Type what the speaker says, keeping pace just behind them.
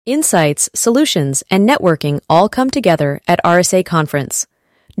Insights, solutions, and networking all come together at RSA Conference.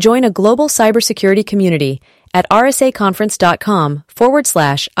 Join a global cybersecurity community at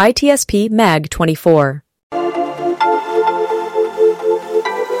rsaconference.com/ITSP Mag 24.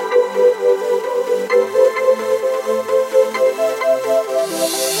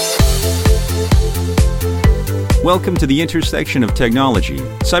 Welcome to the intersection of technology,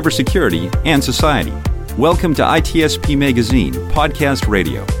 cybersecurity, and society. Welcome to ITSP Magazine Podcast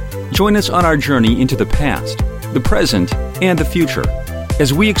Radio. Join us on our journey into the past, the present, and the future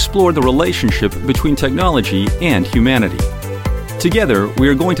as we explore the relationship between technology and humanity. Together, we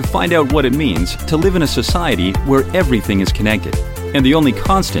are going to find out what it means to live in a society where everything is connected, and the only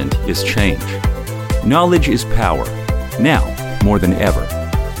constant is change. Knowledge is power, now more than ever.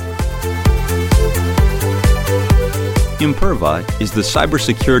 Imperva is the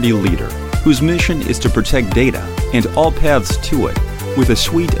cybersecurity leader whose mission is to protect data and all paths to it with a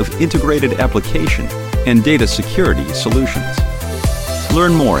suite of integrated application and data security solutions.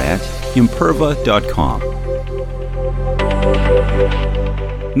 Learn more at imperva.com.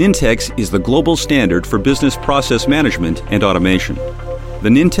 Nintex is the global standard for business process management and automation. The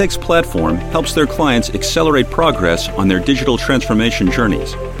Nintex platform helps their clients accelerate progress on their digital transformation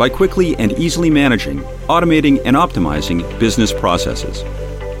journeys by quickly and easily managing, automating, and optimizing business processes.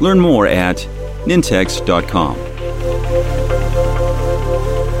 Learn more at nintex.com.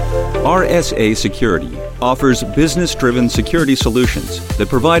 RSA Security offers business-driven security solutions that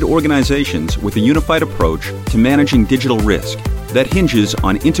provide organizations with a unified approach to managing digital risk that hinges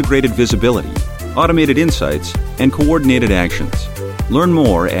on integrated visibility, automated insights, and coordinated actions. Learn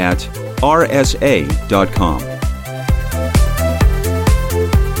more at rsa.com.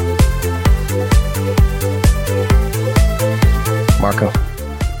 Marco.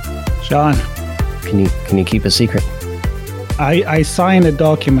 John. Can you keep a secret? I signed a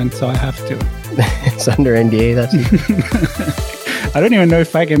document, so I have to. It's under NDA, that's it. I don't even know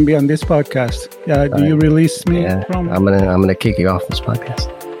if I can be on this podcast. Do you release me from? I'm gonna kick you off this podcast.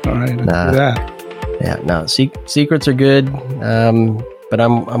 All right, let's do that. Yeah, no, secrets are good, but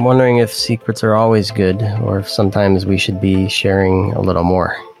I'm wondering if secrets are always good, or if sometimes we should be sharing a little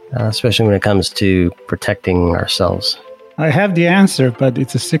more, especially when it comes to protecting ourselves. I have the answer, but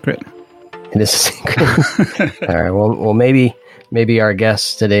it's a secret. It is a secret. All right. Well, maybe our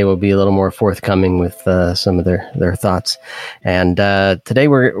guests today will be a little more forthcoming with some of their thoughts. And today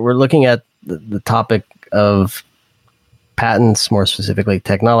we're looking at the topic of patents, more specifically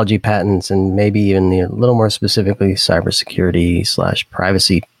technology patents, and maybe even a little more specifically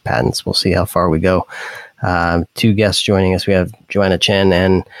cybersecurity/privacy patents. We'll see how far we go. Two guests joining us. We have Joanna Chen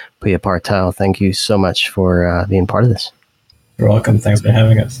and Puya Partow. Thank you so much for being part of this. You're welcome. Thanks for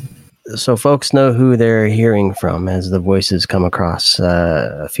having us. So folks know who they're hearing from as the voices come across.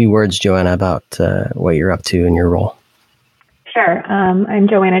 A few words, Joanna, about what you're up to in your role. Sure. I'm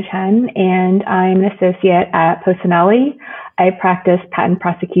Joanna Chen, and I'm an associate at Postinelli. I practice patent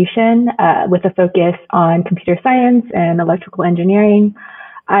prosecution with a focus on computer science and electrical engineering.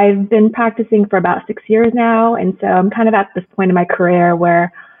 I've been practicing for about 6 years now, and so I'm kind of at this point in my career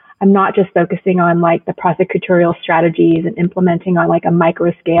where I'm not just focusing on like the prosecutorial strategies and implementing on like a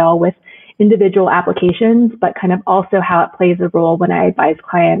micro scale with individual applications, but kind of also how it plays a role when I advise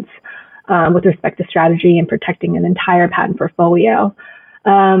clients with respect to strategy and protecting an entire patent portfolio.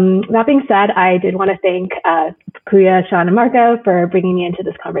 That being said, I did want to thank Puya, Chen, and Marco for bringing me into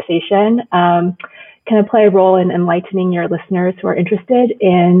this conversation. Can I play a role in enlightening your listeners who are interested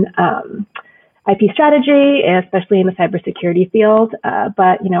in IP strategy, especially in the cybersecurity field.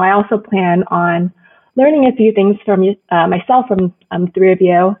 But, I also plan on learning a few things from you, myself from three of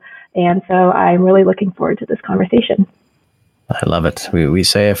you. And so I'm really looking forward to this conversation. I love it. We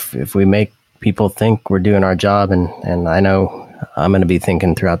say if we make people think we're doing our job, and I know I'm going to be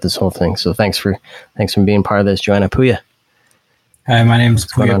thinking throughout this whole thing. So thanks for being part of this, Joanna. Puya. Hi, my name is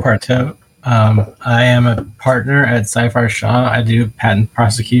Puya Partow. I am a partner at Cypher Shaw. I do patent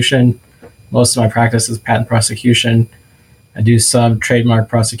prosecution. Most of my practice is patent prosecution. I do some trademark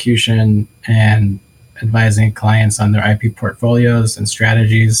prosecution and advising clients on their IP portfolios and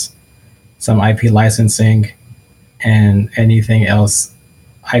strategies, some IP licensing, and anything else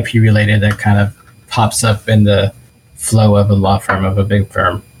IP related that kind of pops up in the flow of a law firm, of a big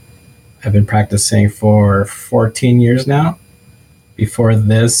firm. I've been practicing for 14 years now. Before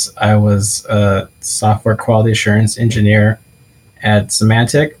this, I was a software quality assurance engineer at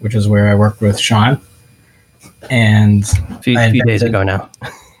Symantec, which is where I worked with Chen. And a few days ago now.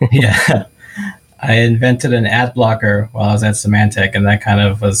 Yeah. I invented an ad blocker while I was at Symantec, and that kind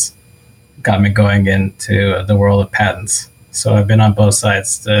of got me going into the world of patents. So I've been on both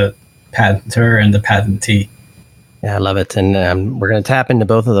sides, the patenter and the patentee. Yeah, I love it. And we're going to tap into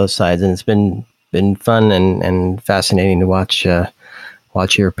both of those sides. And it's been fun and fascinating to watch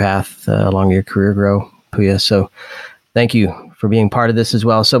your path along your career grow, Puya. So thank you for being part of this as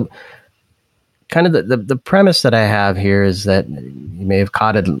well. So kind of the premise that I have here is that you may have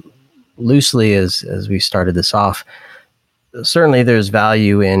caught it loosely as we started this off. Certainly there's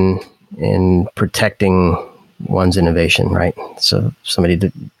value in protecting one's innovation, right? So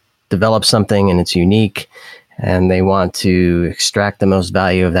somebody develops something and it's unique and they want to extract the most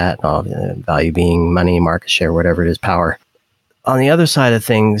value of that, value being money, market share, whatever it is, power. On the other side of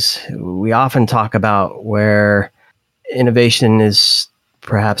things, we often talk about where innovation is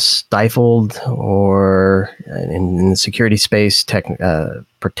perhaps stifled, or in the security space,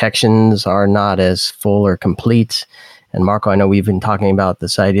 protections are not as full or complete. And Marco, I know we've been talking about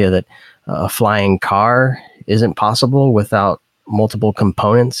this idea that a flying car isn't possible without multiple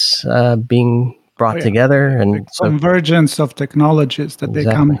components being brought together, and the convergence of technologies that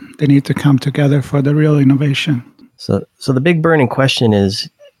exactly. they need to come together for the real innovation. So the big burning question is,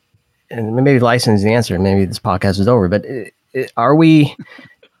 and maybe license the answer, maybe this podcast is over, but are we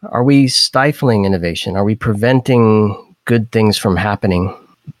stifling innovation? Are we preventing good things from happening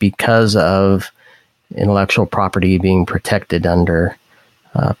because of intellectual property being protected under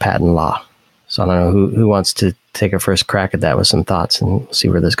patent law? So I don't know who wants to take a first crack at that with some thoughts, and we'll see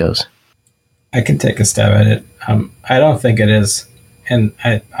where this goes. I can take a stab at it. I don't think it is. And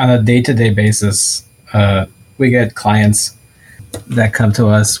on a day-to-day basis, we get clients that come to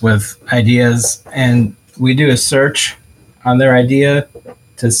us with ideas, and we do a search on their idea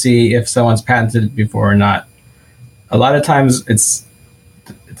to see if someone's patented it before or not. A lot of times the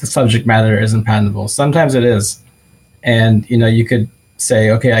subject matter isn't patentable. Sometimes it is. And, you could say,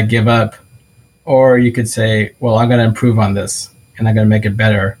 okay, I give up. Or you could say, well, I'm going to improve on this and I'm going to make it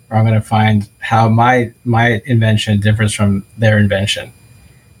better. Or I'm going to find how my invention differs from their invention.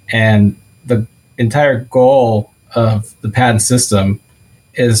 And the entire goal of the patent system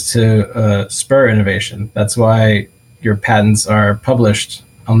is to spur innovation. That's why your patents are published,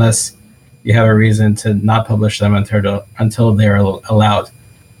 unless you have a reason to not publish them until they're allowed.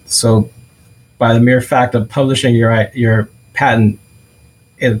 So by the mere fact of publishing your patent,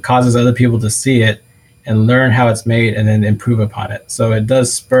 it causes other people to see it and learn how it's made and then improve upon it. So it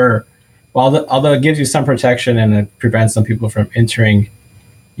does spur, although it gives you some protection and it prevents some people from entering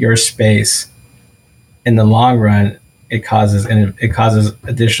your space, in the long run, it causes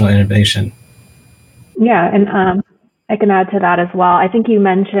additional innovation. Yeah, and I can add to that as well. I think you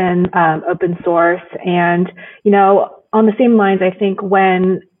mentioned open source, and on the same lines, I think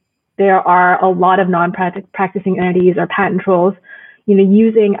when there are a lot of non-practicing entities or patent trolls,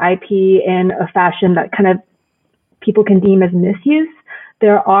 using IP in a fashion that kind of people can deem as misuse,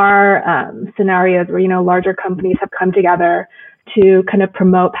 there are scenarios where larger companies have come together to kind of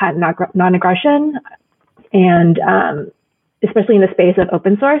promote patent non-aggression, and especially in the space of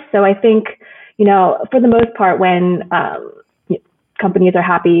open source. So I think, for the most part, when companies are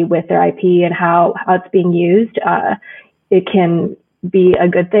happy with their IP and how it's being used, it can be a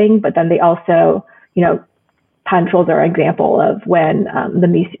good thing. But then they also, patent trolls are an example of when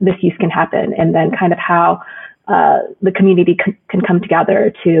the misuse can happen, and then kind of how the community can come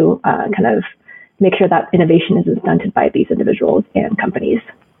together to kind of make sure that innovation isn't stunted by these individuals and companies.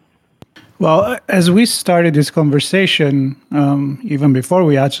 Well, as we started this conversation, even before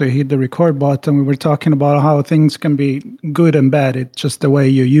we actually hit the record button, we were talking about how things can be good and bad. It's just the way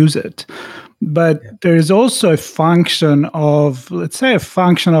you use it. But there is also a function of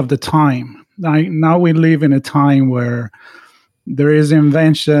the time. Now we live in a time where there is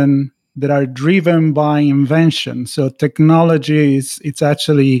invention that are driven by invention. So technology it's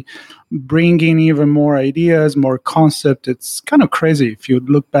actually bringing even more ideas, more concept. It's kind of crazy if you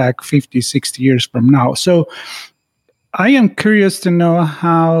look back 50, 60 years from now. So I am curious to know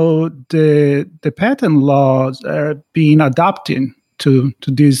how the patent laws are being adapted to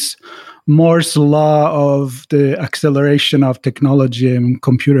this Moore's law of the acceleration of technology and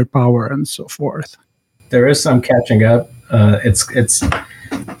computer power and so forth. There is some catching up. It's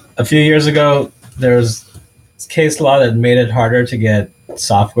a few years ago, there was case law that made it harder to get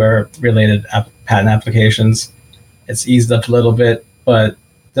software-related patent applications. It's eased up a little bit, but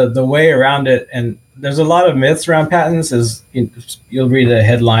the way around it, and there's a lot of myths around patents, is you'll read a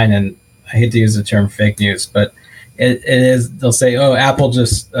headline, and I hate to use the term fake news, but it is, they'll say, oh, Apple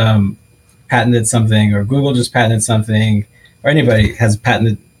just patented something, or Google just patented something, or anybody has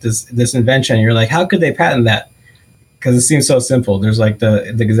patented this invention. And you're like, how could they patent that? Because it seems so simple. There's like the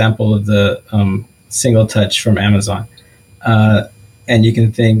example of the single touch from Amazon. And you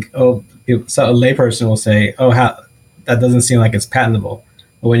can think, oh, so a layperson will say, oh, how that doesn't seem like it's patentable.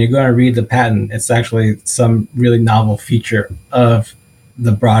 But when you go and read the patent, it's actually some really novel feature of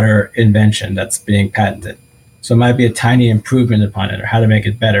the broader invention that's being patented. So it might be a tiny improvement upon it or how to make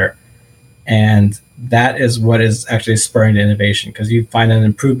it better. And that is what is actually spurring the innovation, because you find an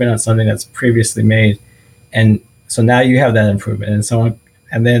improvement on something that's previously made. And so now you have that improvement.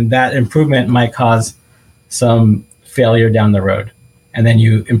 And then that improvement might cause some failure down the road. And then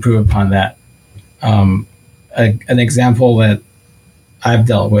you improve upon that. An example that I've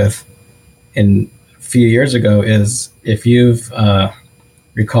dealt with a few years ago is if you've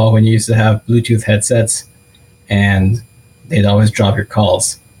recall when you used to have Bluetooth headsets and they'd always drop your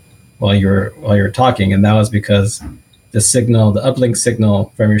calls while you were talking, and that was because the uplink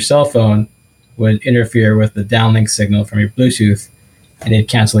signal from your cell phone would interfere with the downlink signal from your Bluetooth, and they'd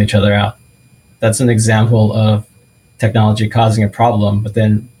cancel each other out. That's an example of technology causing a problem, but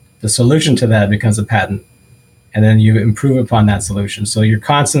then the solution to that becomes a patent, and then you improve upon that solution. So you're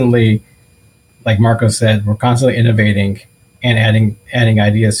constantly, like Marco said, we're constantly innovating and adding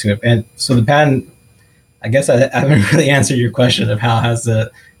ideas to it. And so the patent, I guess I haven't really answered your question of how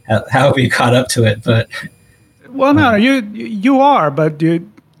have we caught up to it, but well, no, you are, but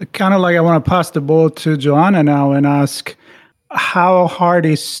you kind of like, I want to pass the ball to Joanna now and ask how hard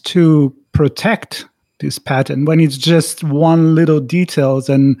is to protect this patent when it's just one little details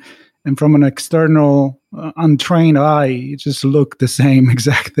and from an external untrained eye, it just look the same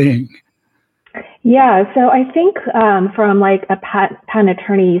exact thing. Yeah, so I think from like a patent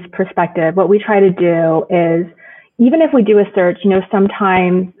attorney's perspective, what we try to do is, even if we do a search,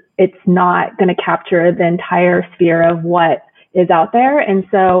 sometimes it's not going to capture the entire sphere of what is out there. And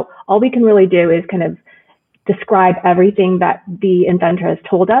so all we can really do is kind of describe everything that the inventor has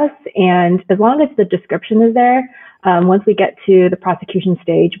told us. And as long as the description is there, once we get to the prosecution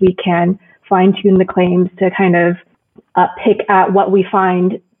stage, we can fine tune the claims to kind of pick at what we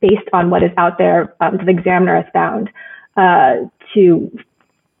find based on what is out there that the examiner has found to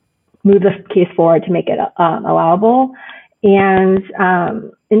move the case forward to make it allowable. And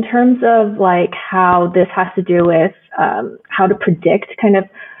in terms of like how this has to do with how to predict kind of,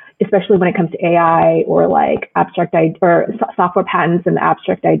 especially when it comes to AI or like abstract or software patents and the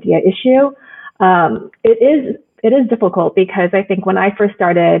abstract idea issue, it is difficult, because I think when I first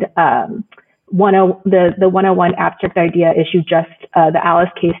started, the 101 abstract idea issue the Alice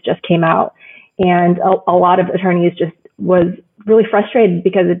case just came out, and a lot of attorneys just was really frustrated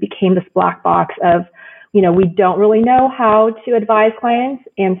because it became this black box of, we don't really know how to advise clients.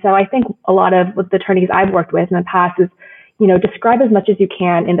 And so I think a lot of what the attorneys I've worked with in the past is, describe as much as you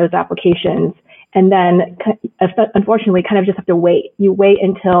can in those applications. And then unfortunately kind of just have to wait. You wait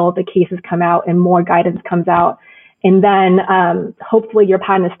until the cases come out and more guidance comes out. And then hopefully your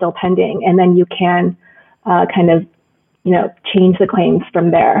patent is still pending. And then you can kind of, change the claims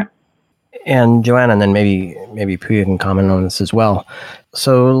from there. And Joanna, and then maybe Puya can comment on this as well.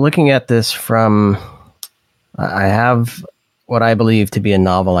 So looking at this from, I have what I believe to be a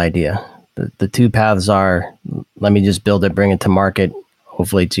novel idea. The two paths are, let me just build it, bring it to market.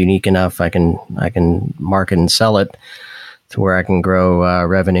 Hopefully it's unique enough. I can market and sell it to where I can grow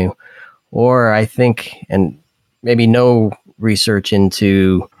revenue. Or I think, and maybe no research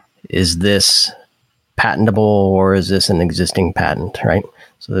into, is this patentable or is this an existing patent, right?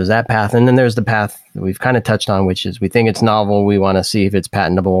 So there's that path. And then there's the path that we've kind of touched on, which is we think it's novel. We want to see if it's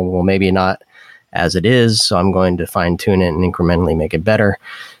patentable. Well, maybe not as it is. So I'm going to fine tune it and incrementally make it better.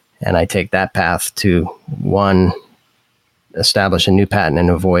 And I take that path to, one, establish a new patent and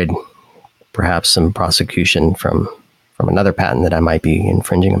avoid perhaps some prosecution from another patent that I might be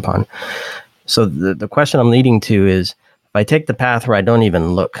infringing upon. So the question I'm leading to is, if I take the path where I don't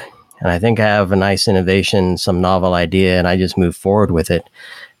even look, and I think I have a nice innovation, some novel idea, and I just move forward with it,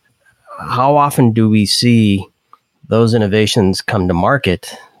 how often do we see those innovations come to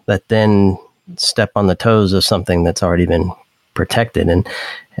market that then step on the toes of something that's already been protected?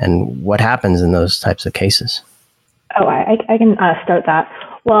 And what happens in those types of cases? Oh, I can start that.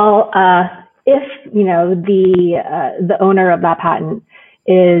 Well, if the owner of that patent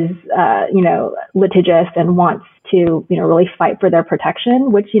is litigious and wants to really fight for their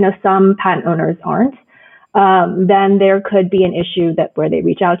protection, which some patent owners aren't, then there could be an issue where they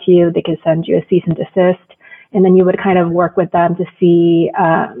reach out to you. They could send you a cease and desist, and then you would kind of work with them to see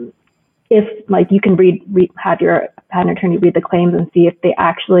if you can have your patent attorney read the claims and see if they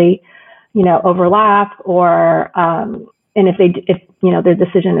actually overlap, or and if their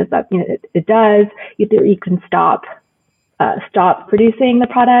decision is that it does, either you can stop producing the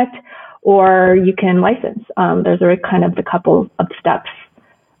product, or you can license. Those are kind of the couple of steps,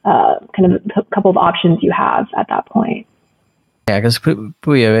 kind of a couple of options you have at that point. Yeah, because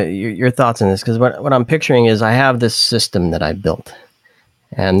Puya, your thoughts on this, because what I'm picturing is I have this system that I built,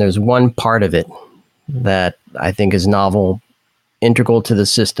 and there's one part of it that I think is novel, integral to the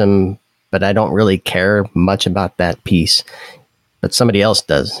system, but I don't really care much about that piece. But somebody else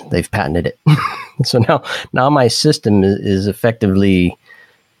does. They've patented it. So now my system is effectively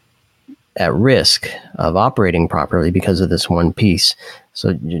at risk of operating properly because of this one piece.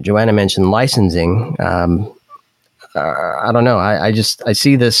 So Joanna mentioned licensing. I don't know. I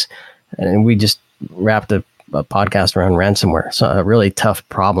see this, and we just wrapped a podcast around ransomware. So a really tough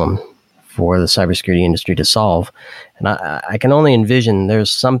problem for the cybersecurity industry to solve. And I can only envision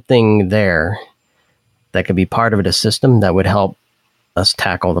there's something there that could be part of a system that would help us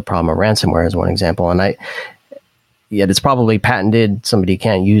tackle the problem of ransomware as one example. And yet it's probably patented. Somebody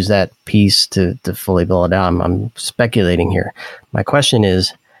can't use that piece to fully build it out. I'm speculating here. My question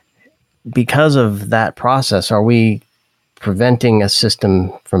is, because of that process, are we preventing a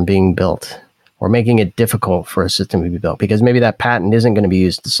system from being built or making it difficult for a system to be built? Because maybe that patent isn't going to be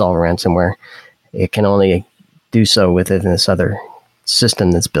used to solve ransomware. It can only do so within this other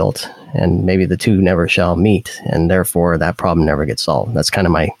system that's built, and maybe the two never shall meet, and therefore that problem never gets solved. That's kind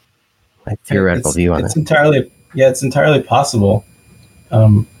of my theoretical view on it. It's entirely possible.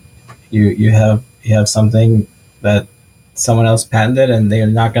 You have something that someone else patented, and they're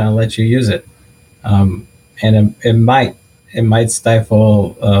not going to let you use it, and it might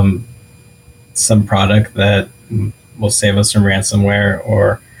stifle some product that will save us from ransomware.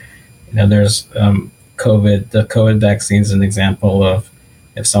 Or there's COVID. The COVID vaccine is an example of,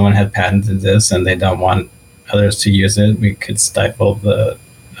 if someone had patented this and they don't want others to use it, we could stifle the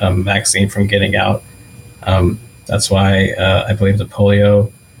vaccine from getting out. That's why I believe the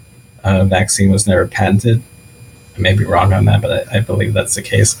polio vaccine was never patented. I may be wrong on that, but I believe that's the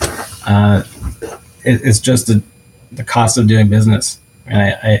case. It's just the cost of doing business.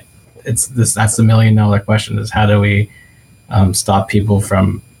 And that's the $1 million question, is how do we stop people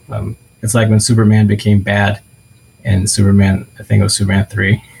from, it's like when Superman became bad in Superman, I think it was Superman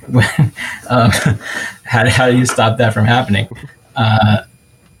 3. How do you stop that from happening?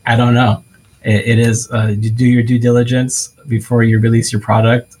 I don't know. It is, you do your due diligence before you release your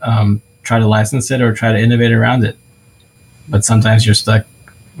product. Try to license it or try to innovate around it. But sometimes you're stuck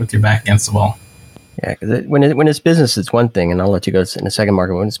with your back against the wall. Yeah, because when it's business, it's one thing, and I'll let you go in a second,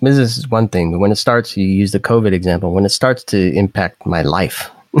 Marco. When it's business, it's one thing, but when it starts, you use the COVID example, when it starts to impact my life,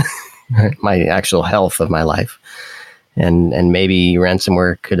 my actual health of my life, and maybe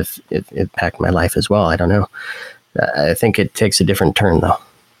ransomware could impact my life as well. I don't know. I think it takes a different turn, though.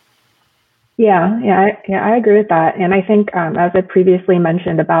 Yeah, I agree with that. And I think, as I previously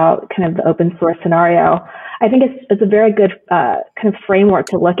mentioned about kind of the open source scenario, I think it's a very good kind of framework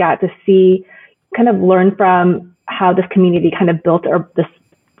to look at, to see, kind of learn from how this community kind of built this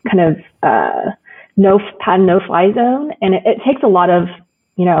kind of no fly zone. And it takes a lot of,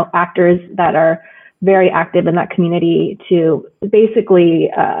 actors that are very active in that community to basically,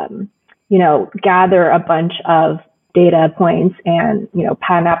 gather a bunch of data points and,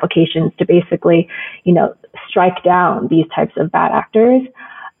 patent applications to basically, strike down these types of bad actors.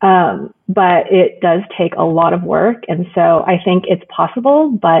 But it does take a lot of work. And so I think it's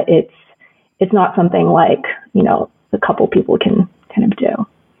possible, but it's not something like, a couple people can kind of do.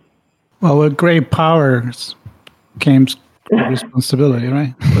 Well, with great powers comes responsibility,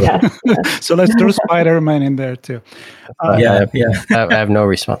 right? Yes. So let's throw Spider-Man in there too. I have no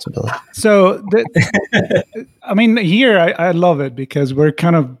responsibility. So, here I love it, because we're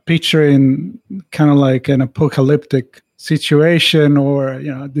kind of picturing kind of like an apocalyptic situation, or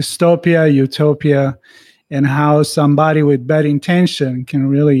dystopia, utopia, and how somebody with bad intention can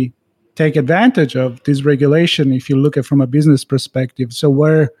really take advantage of this regulation if you look at it from a business perspective. So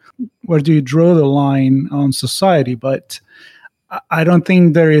where do you draw the line on society? But I don't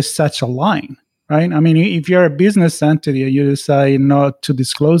think there is such a line, right? I mean, if you're a business entity and you decide not to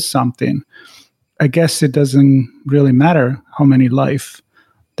disclose something, I guess it doesn't really matter how many lives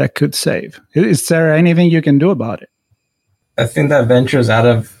that could save. Is there anything you can do about it? I think that ventures out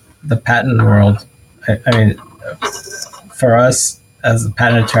of the patent world. I mean, for us as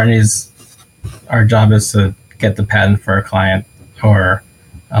patent attorneys, our job is to get the patent for a client, or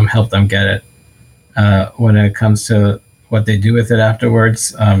help them get it. When it comes to what they do with it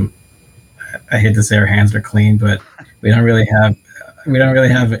afterwards, I hate to say our hands are clean, but we don't really have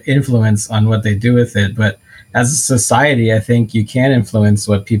influence on what they do with it. But as a society, I think you can influence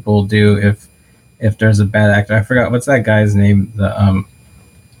what people do if there's a bad actor. I forgot what's that guy's name,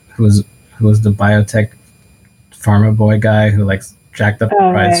 who was who was the biotech pharma boy guy who like jacked up the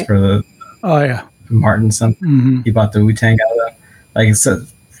price right. for the Martin something. Mm-hmm. He bought the Wu-Tang out of that. Like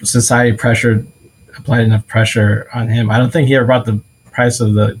society applied enough pressure on him. I don't think he ever brought the price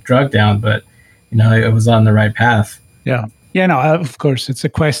of the drug down, but it was on the right path. Yeah. Yeah, no, of course, it's a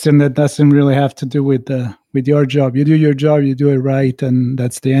question that doesn't really have to do with your job. You do your job, you do it right, and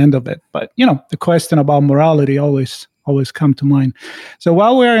that's the end of it. But the question about morality always come to mind. So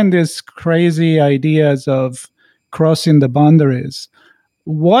while we're in these crazy ideas of crossing the boundaries,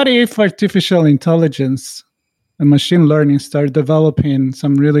 what if artificial intelligence and machine learning start developing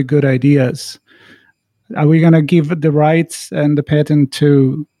some really good ideas? Are we going to give the rights and the patent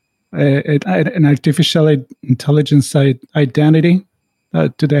to an artificial intelligence identity?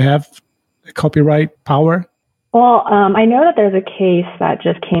 Do they have copyright power? Well, I know that there's a case that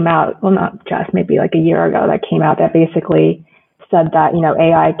just came out, well, not just, maybe like a year ago, that came out that basically said that,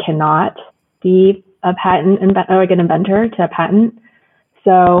 AI cannot be a patent or like an inventor to a patent.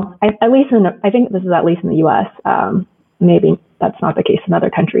 So I think this is at least in the US. Maybe that's not the case in other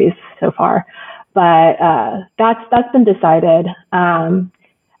countries so far, but that's been decided.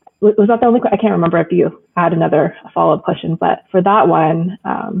 Was that the only? I can't remember if you had another follow-up question, but for that one,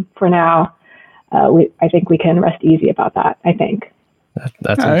 for now, I think we can rest easy about that. I think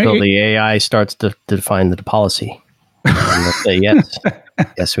that's until the AI starts to define the policy. And we'll say yes,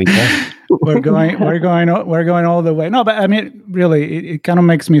 yes, we can. We're going all the way. No, but I mean, really, it kind of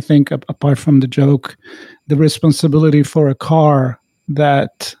makes me think. Apart from the joke, the responsibility for a car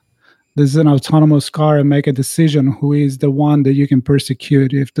that. There's an autonomous car and make a decision who is the one that you can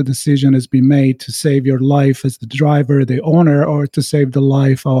persecute if the decision has been made to save your life as the driver, the owner, or to save the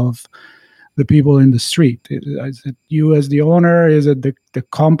life of the people in the street. Is it you as the owner? Is it the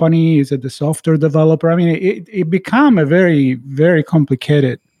company? Is it the software developer? I mean, it become a very, very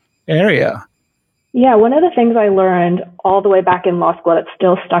complicated area. Yeah, one of the things I learned all the way back in law school that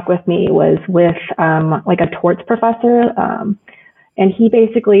still stuck with me was with like a torts professor. And he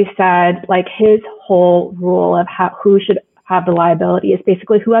basically said, like, his whole rule of who should have the liability is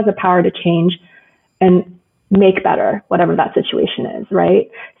basically who has the power to change and make better whatever that situation is, right?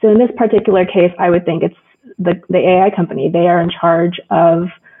 So in this particular case, I would think it's the AI company. They are in charge of,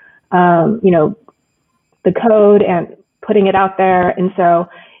 the code and putting it out there. And so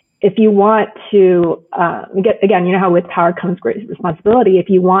if you want to, again, how with power comes great responsibility. If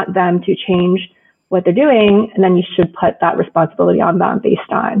you want them to change what they're doing, and then you should put that responsibility on them based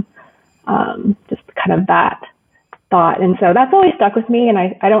on just kind of that thought. And so that's always stuck with me. And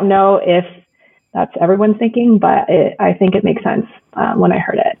I don't know if that's everyone's thinking, but I think it makes sense when I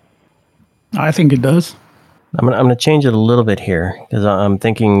heard it. I think it does. I'm going to change it a little bit here because I'm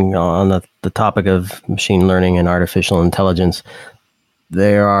thinking on the topic of machine learning and artificial intelligence.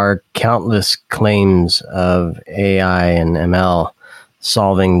 There are countless claims of AI and ML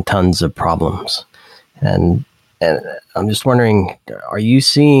solving tons of problems. And I'm just wondering, are you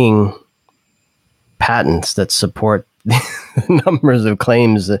seeing patents that support the numbers of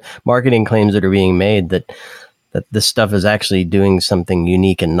claims, marketing claims that are being made that this stuff is actually doing something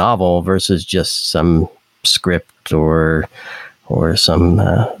unique and novel versus just some script or some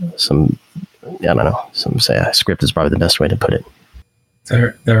I don't know, some say a script is probably the best way to put it.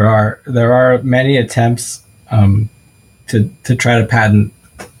 There are many attempts to try to patent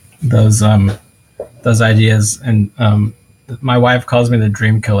those ideas, and my wife calls me the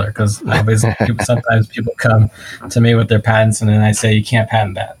dream killer because sometimes people come to me with their patents and then I say you can't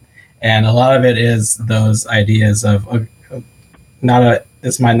patent that, and a lot of it is those ideas of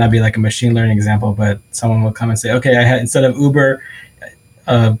this might not be like a machine learning example, but someone will come and say, okay, instead of Uber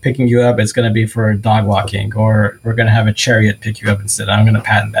picking you up, it's going to be for dog walking, or we're going to have a chariot pick you up instead. I'm going to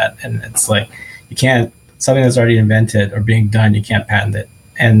patent that, and it's like you can't, something that's already invented or being done, you can't patent it.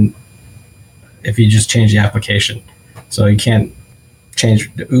 And if you just change the application, so you can't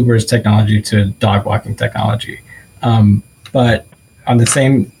change the Uber's technology to dog walking technology. But on the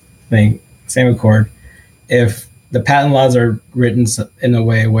same accord, if the patent laws are written in a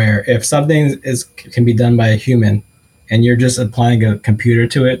way where if something can be done by a human and you're just applying a computer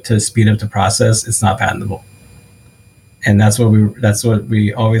to it to speed up the process, it's not patentable. And that's what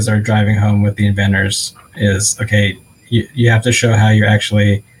we always are driving home with the inventors is, okay, you have to show how you're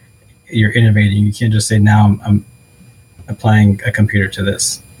innovating. You can't just say, now I'm applying a computer to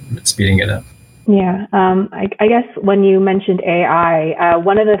this, speeding it up. Yeah, I guess when you mentioned AI,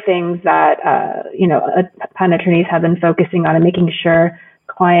 one of the things that patent attorneys have been focusing on and making sure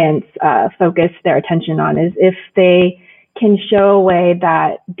clients focus their attention on is if they can show a way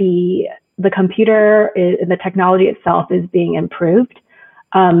that the computer, the technology itself is being improved,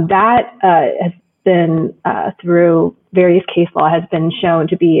 That has been, through various case law, has been shown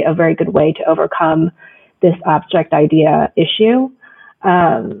to be a very good way to overcome this abstract idea issue.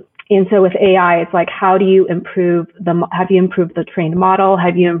 And so with AI, it's like, have you improved the trained model?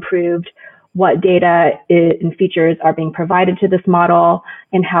 Have you improved what data and features are being provided to this model,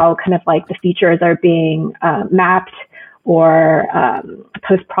 and how kind of like the features are being mapped or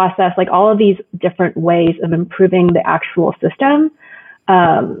post-processed, like all of these different ways of improving the actual system.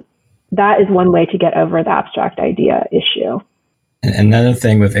 That is one way to get over the abstract idea issue. Another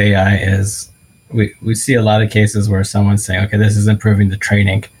thing with AI is we see a lot of cases where someone's saying, okay, this is improving the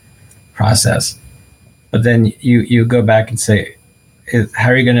training process. But then you go back and say, how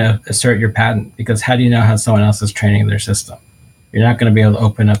are you going to assert your patent? Because how do you know how someone else is training their system? You're not going to be able to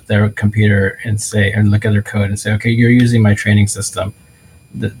open up their computer and look at their code and say, okay, you're using my training system,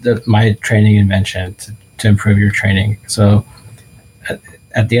 my training invention to improve your training. So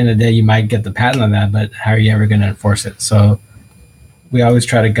at the end of the day, you might get the patent on that, but how are you ever going to enforce it? So we always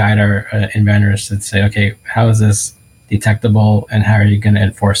try to guide our inventors to say, okay, how is this detectable and how are you going to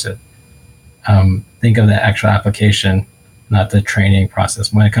enforce it? Think of the actual application, not the training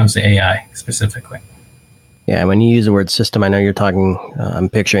process when it comes to AI specifically. Yeah, when you use the word system, I know you're talking, I'm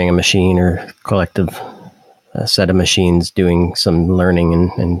picturing a machine or collective set of machines doing some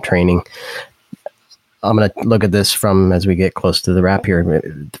learning and training. I'm going to look at this from, as we get close to the wrap here,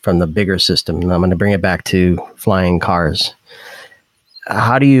 from the bigger system. And I'm going to bring it back to flying cars.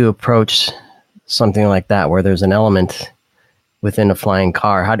 How do you approach something like that where there's an element within a flying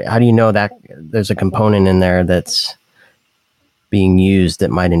car? How do you know that there's a component in there that's being used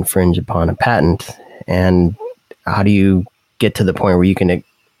that might infringe upon a patent? And how do you get to the point where you can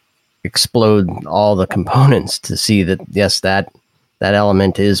explode all the components to see that, yes, that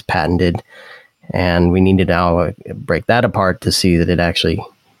element is patented, and we need to now break that apart to see that it actually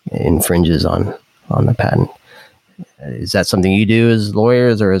infringes on the patent? Is that something you do as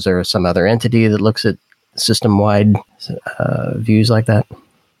lawyers, or is there some other entity that looks at system-wide views like that?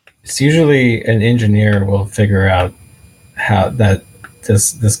 It's usually an engineer will figure out how that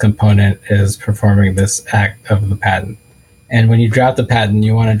this component is performing this act of the patent. And when you draft the patent,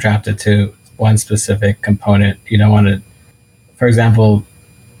 you want to draft it to one specific component. You don't want to, for example,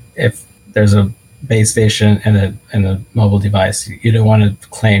 if there's a base station and a mobile device, you don't want to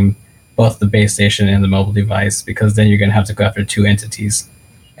claim both the base station and the mobile device, because then you're going to have to go after two entities.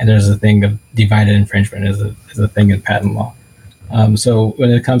 And there's a thing of divided infringement is a thing in patent law. So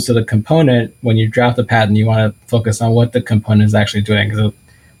when it comes to the component, when you draft the patent, you want to focus on what the component is actually doing. So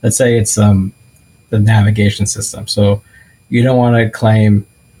let's say it's the navigation system. So you don't want to claim,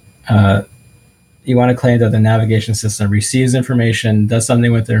 you want to claim that the navigation system receives information, does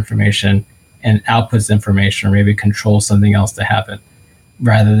something with the information, and outputs information, or maybe controls something else to happen,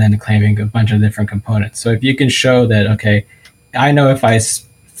 rather than claiming a bunch of different components. So if you can show that, okay, I know if I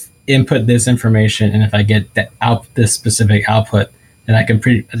input this information and if I get this specific output, then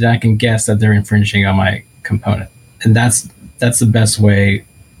I can guess that they're infringing on my component. And that's the best way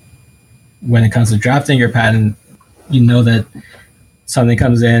when it comes to drafting your patent. You know that something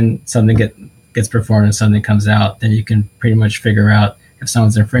comes in, something gets performed, and something comes out. Then you can pretty much figure out if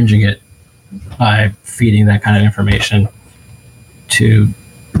someone's infringing it by feeding that kind of information to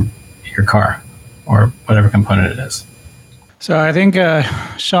your car or whatever component it is. So I think,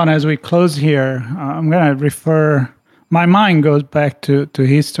 Sean, as we close here, I'm going to refer, my mind goes back to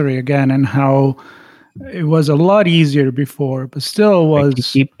history again, and how it was a lot easier before, but still was...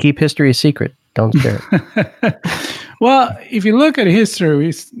 Keep history a secret. Don't share it. Well, if you look at history,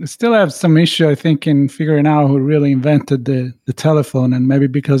 we still have some issue, I think, in figuring out who really invented the telephone. And maybe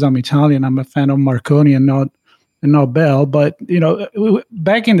because I'm Italian, I'm a fan of Marconi and not Bell. But,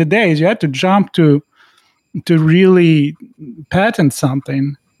 back in the days, you had to jump to really patent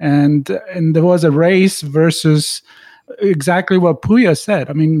something. And there was a race versus exactly what Puya said.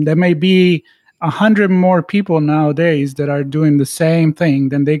 I mean, there may be 100 more people nowadays that are doing the same thing,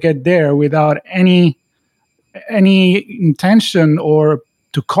 then they get there without any intention or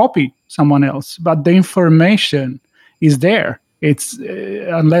to copy someone else. But the information is there. It's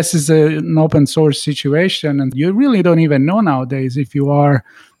unless it's an open source situation, and you really don't even know nowadays if you are,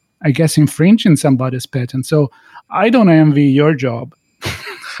 I guess, infringing somebody's patent. So I don't envy your job.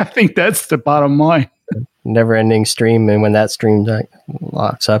 I think that's the bottom line. Never-ending stream, and when that stream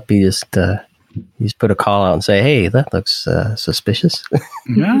locks up, you just put a call out and say, "Hey, that looks suspicious."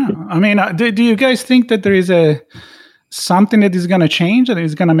 Yeah, I mean, do you guys think that there is something that is going to change, that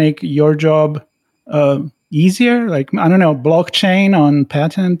is going to make your job easier? Like, I don't know, blockchain on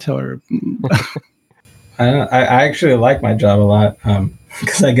patent or... I actually like my job a lot.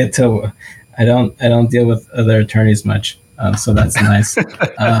 because I don't deal with other attorneys much, so that's nice.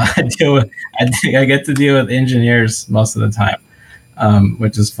 I get to deal with engineers most of the time,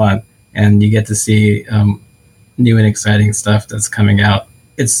 which is fun, and you get to see new and exciting stuff that's coming out.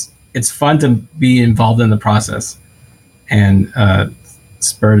 It's fun to be involved in the process and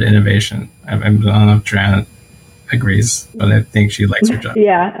spurred innovation. I don't know if Joanna agrees, but I think she likes her job.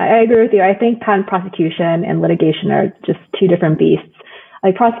 Yeah, I agree with you. I think patent prosecution and litigation are just two different beasts.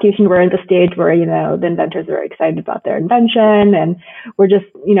 Like prosecution, we're at the stage where, the inventors are excited about their invention, and we're just,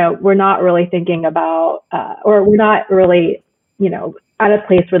 we're not really thinking about, or we're not really, at a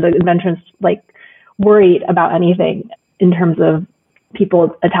place where the inventor's like worried about anything in terms of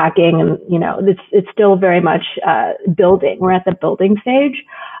people attacking, and it's still very much building. We're at the building stage.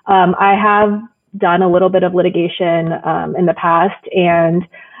 I have done a little bit of litigation in the past, and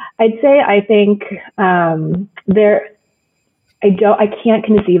I'd say I think I can't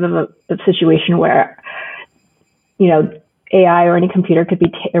conceive of a situation where AI or any computer could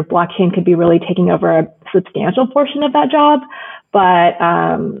be or blockchain could be really taking over a substantial portion of that job. But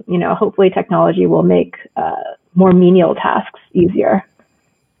hopefully technology will make more menial tasks easier.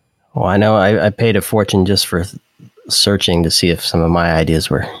 Well, I know I paid a fortune just for searching to see if some of my ideas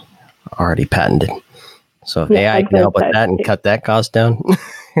were already patented. So if AI can help with that and cut that cost down,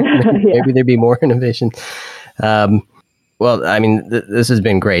 maybe there'd be more innovation. Well, I mean, this has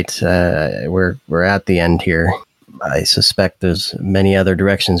been great. We're at the end here. I suspect there's many other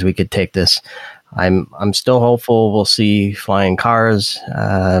directions we could take this. I'm still hopeful we'll see flying cars.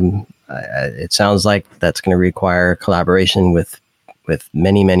 It sounds like that's going to require collaboration with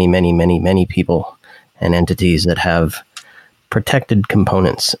many people and entities that have protected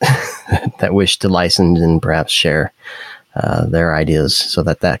components that wish to license and perhaps share their ideas so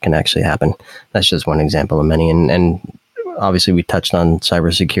that can actually happen. That's just one example of many. And obviously we touched on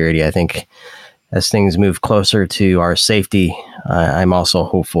cybersecurity. I think as things move closer to our safety, I'm also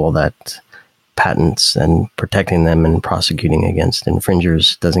hopeful that patents and protecting them and prosecuting against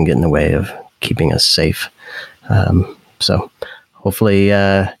infringers doesn't get in the way of keeping us safe. So hopefully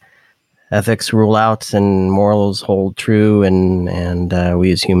ethics rule out and morals hold true, and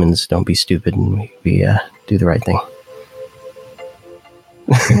we as humans don't be stupid, and we do the right thing.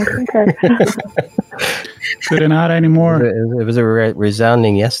 Couldn't add any more. It was a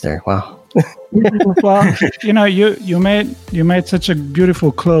resounding yes there. Wow. Well, you made such a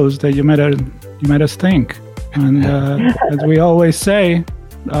beautiful close that you made us think. And as we always say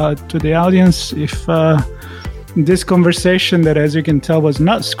to the audience, if this conversation that, as you can tell, was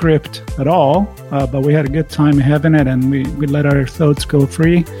not scripted at all, but we had a good time having it, and we let our thoughts go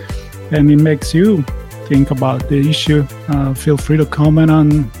free, and it makes you think about the issue, feel free to comment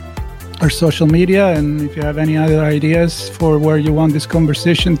on our social media, and if you have any other ideas for where you want this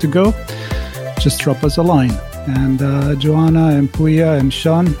conversation to go, just drop us a line. And Joanna and Puya and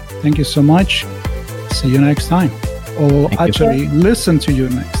Chen, thank you so much. See you next time. Or actually, listen to you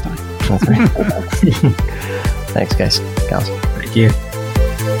next time. That's right. Thanks, guys. Gals. Thank you.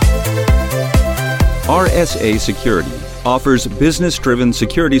 RSA Security offers business-driven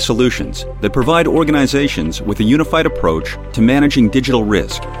security solutions that provide organizations with a unified approach to managing digital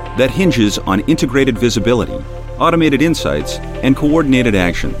risk that hinges on integrated visibility, automated insights, and coordinated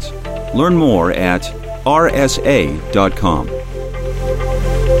actions. Learn more at rsa.com.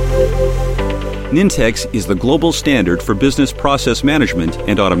 Nintex is the global standard for business process management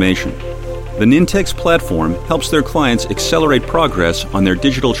and automation. The Nintex platform helps their clients accelerate progress on their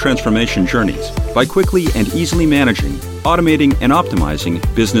digital transformation journeys by quickly and easily managing, automating, and optimizing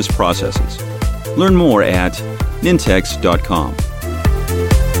business processes. Learn more at nintex.com.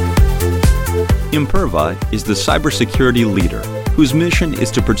 Imperva is the cybersecurity leader whose mission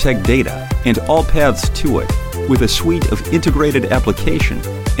is to protect data and all paths to it with a suite of integrated application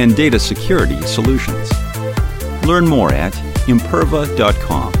and data security solutions. Learn more at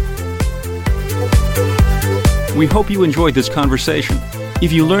imperva.com. We hope you enjoyed this conversation.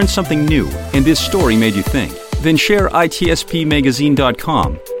 If you learned something new and this story made you think, then share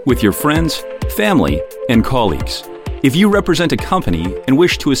itspmagazine.com with your friends, family, and colleagues. If you represent a company and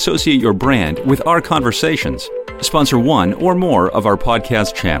wish to associate your brand with our conversations, sponsor one or more of our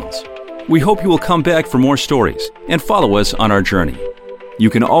podcast channels. We hope you will come back for more stories and follow us on our journey. You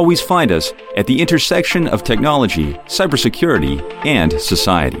can always find us at the intersection of technology, cybersecurity, and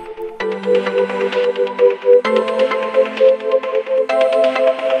society.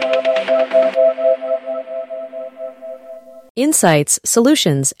 Insights,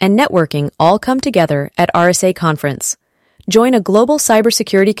 solutions, and networking all come together at RSA Conference. Join a global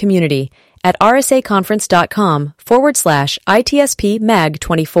cybersecurity community at rsaconference.com/ITSP Mag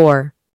 24.